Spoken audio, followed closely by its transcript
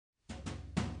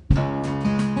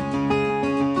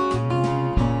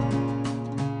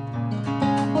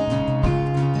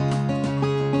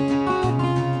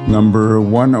Number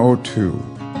 102,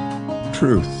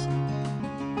 Truth.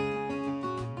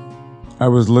 I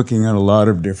was looking at a lot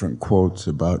of different quotes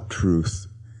about truth.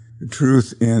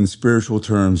 Truth in spiritual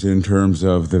terms, in terms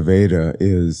of the Veda,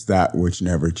 is that which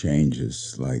never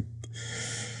changes. Like,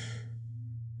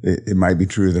 it might be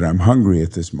true that I'm hungry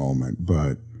at this moment,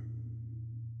 but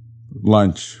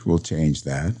lunch will change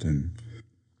that. And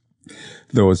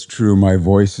though it's true my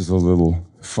voice is a little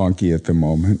funky at the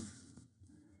moment,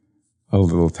 a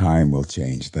little time will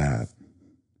change that.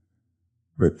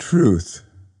 But truth,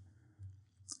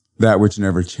 that which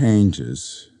never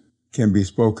changes, can be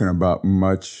spoken about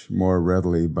much more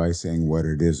readily by saying what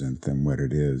it isn't than what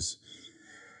it is.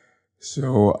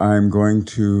 So I'm going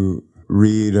to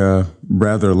read a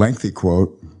rather lengthy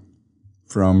quote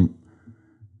from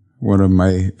one of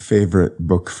my favorite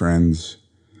book friends,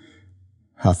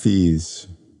 Hafiz,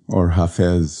 or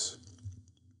Hafez,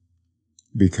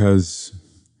 because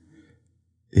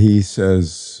he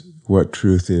says what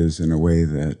truth is in a way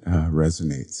that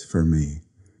resonates for me.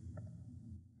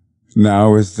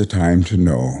 Now is the time to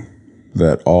know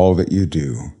that all that you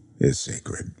do is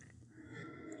sacred.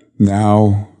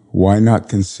 Now, why not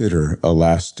consider a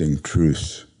lasting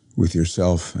truce with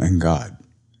yourself and God?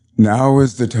 Now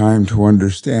is the time to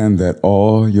understand that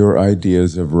all your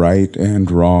ideas of right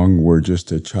and wrong were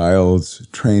just a child's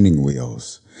training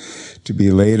wheels, to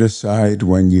be laid aside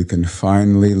when you can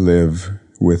finally live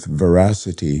with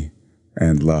veracity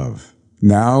and love.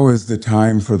 Now is the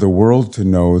time for the world to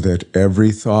know that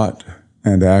every thought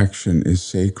and action is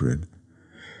sacred,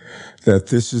 that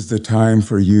this is the time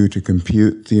for you to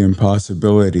compute the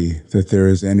impossibility that there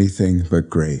is anything but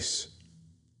grace.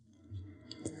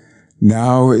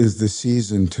 Now is the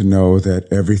season to know that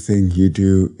everything you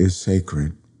do is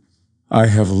sacred. I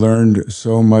have learned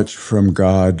so much from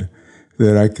God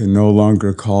that I can no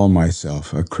longer call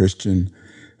myself a Christian,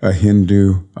 a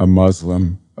Hindu, a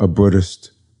Muslim, a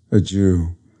Buddhist, a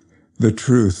Jew. The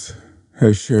truth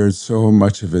has shared so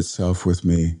much of itself with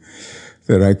me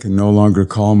that I can no longer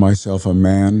call myself a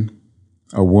man,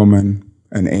 a woman,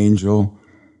 an angel,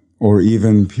 or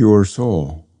even pure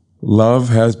soul. Love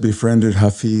has befriended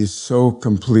Hafiz so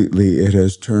completely it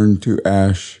has turned to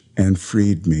ash and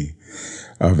freed me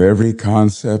of every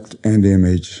concept and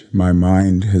image my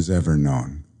mind has ever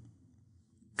known.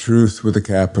 Truth with a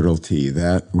capital T,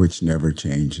 that which never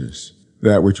changes.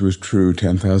 That which was true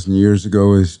 10,000 years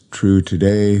ago is true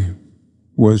today,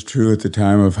 was true at the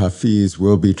time of Hafiz,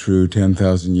 will be true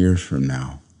 10,000 years from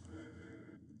now.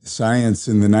 Science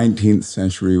in the 19th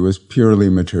century was purely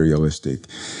materialistic.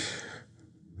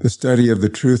 The study of the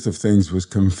truth of things was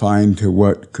confined to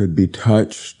what could be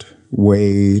touched,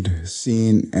 weighed,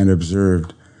 seen, and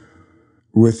observed.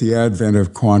 With the advent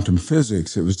of quantum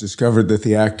physics, it was discovered that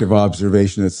the act of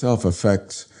observation itself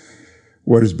affects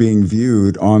what is being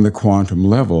viewed on the quantum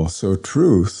level. So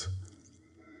truth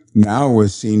now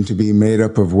was seen to be made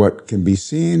up of what can be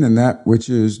seen and that which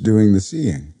is doing the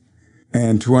seeing.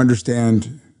 And to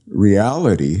understand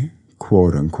reality,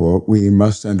 quote unquote, we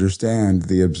must understand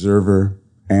the observer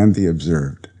and the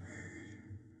observed.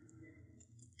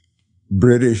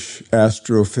 British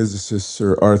astrophysicist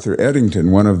Sir Arthur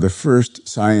Eddington, one of the first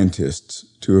scientists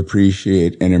to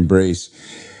appreciate and embrace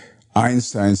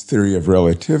Einstein's theory of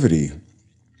relativity,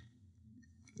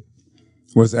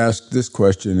 was asked this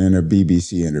question in a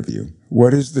BBC interview: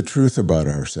 what is the truth about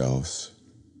ourselves?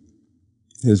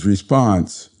 His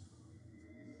response: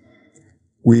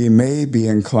 we may be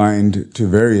inclined to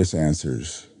various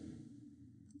answers.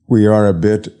 We are a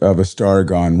bit of a star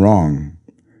gone wrong.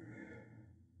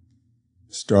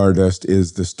 Stardust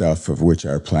is the stuff of which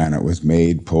our planet was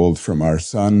made, pulled from our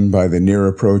sun by the near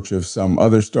approach of some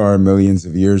other star millions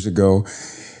of years ago,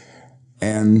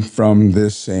 and from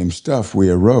this same stuff we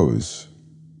arose.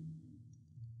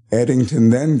 Eddington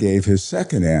then gave his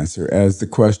second answer, as the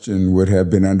question would have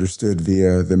been understood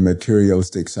via the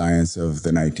materialistic science of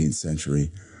the 19th century.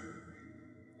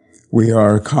 We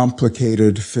are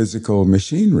complicated physical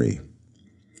machinery,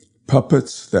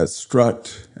 puppets that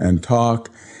strut and talk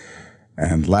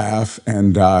and laugh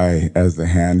and die as the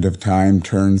hand of time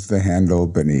turns the handle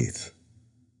beneath.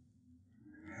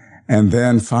 And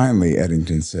then finally,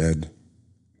 Eddington said,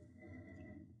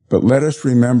 but let us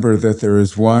remember that there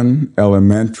is one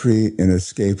elementary,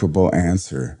 inescapable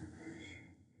answer.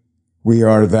 We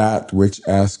are that which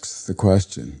asks the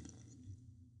question.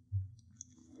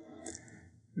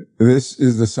 This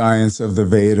is the science of the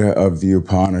Veda, of the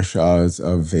Upanishads,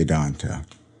 of Vedanta.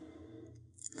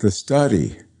 The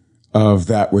study of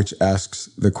that which asks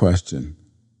the question.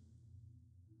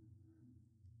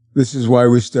 This is why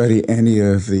we study any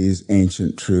of these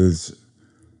ancient truths,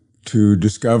 to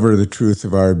discover the truth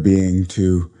of our being,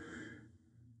 to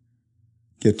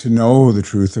get to know the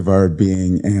truth of our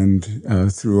being, and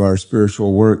through our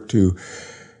spiritual work to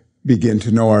begin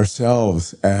to know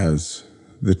ourselves as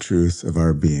the truth of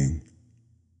our being.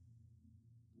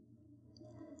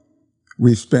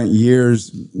 We've spent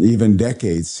years, even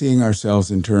decades, seeing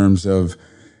ourselves in terms of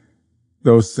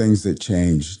those things that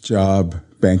change: job,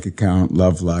 bank account,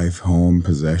 love life, home,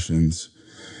 possessions,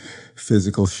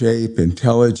 physical shape,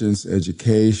 intelligence,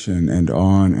 education, and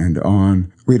on and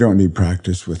on. We don't need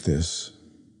practice with this.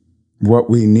 What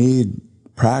we need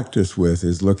practice with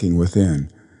is looking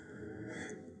within.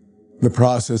 The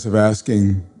process of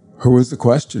asking, who is the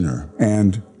questioner?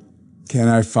 And can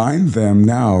I find them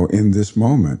now in this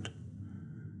moment?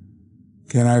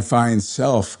 Can I find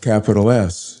self, capital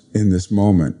S, in this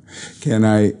moment? Can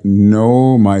I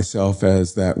know myself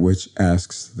as that which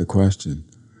asks the question?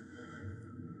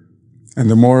 And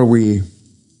the more we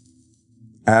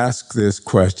ask this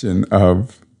question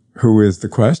of who is the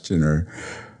questioner,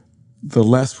 the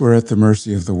less we're at the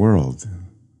mercy of the world.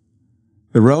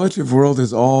 The relative world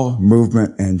is all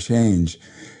movement and change.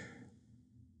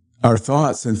 Our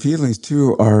thoughts and feelings,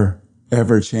 too, are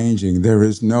ever changing. There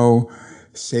is no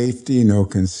safety, no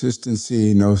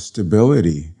consistency, no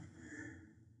stability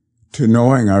to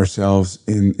knowing ourselves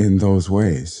in those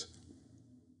ways.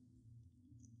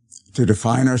 To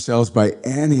define ourselves by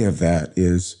any of that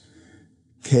is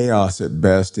chaos at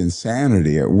best,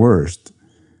 insanity at worst.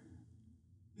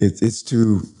 It's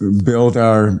to build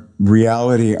our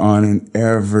reality on an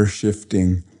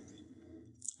ever-shifting,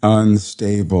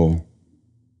 unstable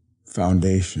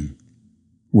foundation,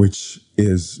 which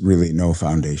is really no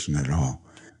foundation at all.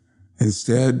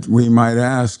 Instead, we might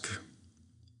ask,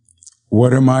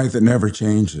 what am I that never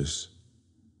changes?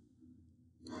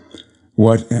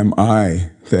 What am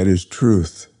I that is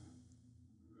truth?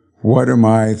 What am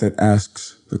I that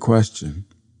asks the question?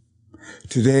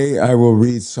 Today, I will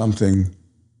read something,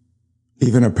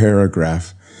 even a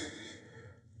paragraph,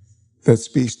 that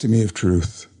speaks to me of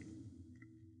truth.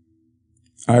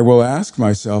 I will ask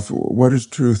myself, what is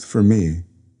truth for me?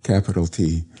 Capital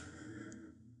T.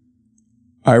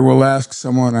 I will ask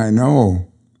someone I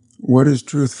know, what is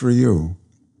truth for you?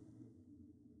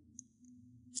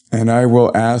 And I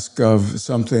will ask of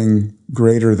something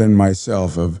greater than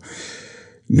myself, of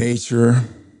nature,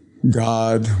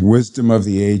 God, wisdom of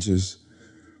the ages,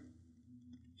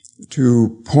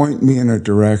 to point me in a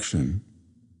direction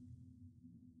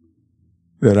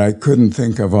that I couldn't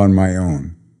think of on my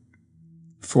own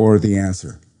for the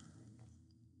answer.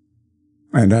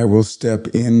 And I will step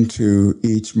into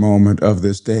each moment of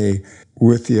this day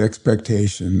with the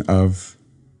expectation of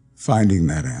finding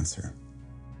that answer.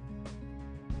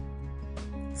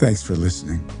 Thanks for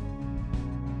listening.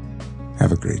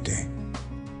 Have a great day.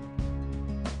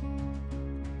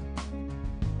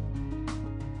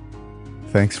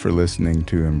 Thanks for listening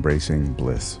to Embracing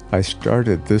Bliss. I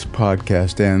started this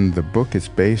podcast and the book it's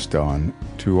based on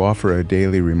to offer a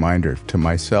daily reminder to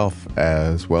myself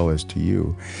as well as to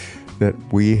you that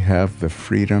we have the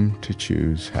freedom to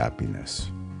choose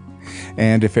happiness.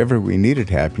 And if ever we needed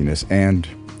happiness and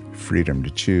freedom to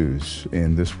choose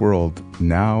in this world,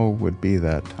 now would be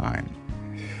that time.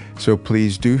 So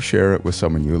please do share it with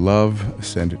someone you love,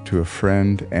 send it to a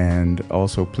friend, and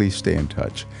also please stay in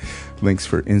touch. Links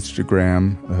for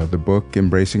Instagram, the book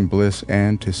Embracing Bliss,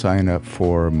 and to sign up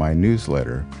for my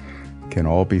newsletter can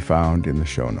all be found in the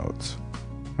show notes.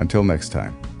 Until next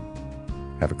time,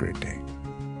 have a great day.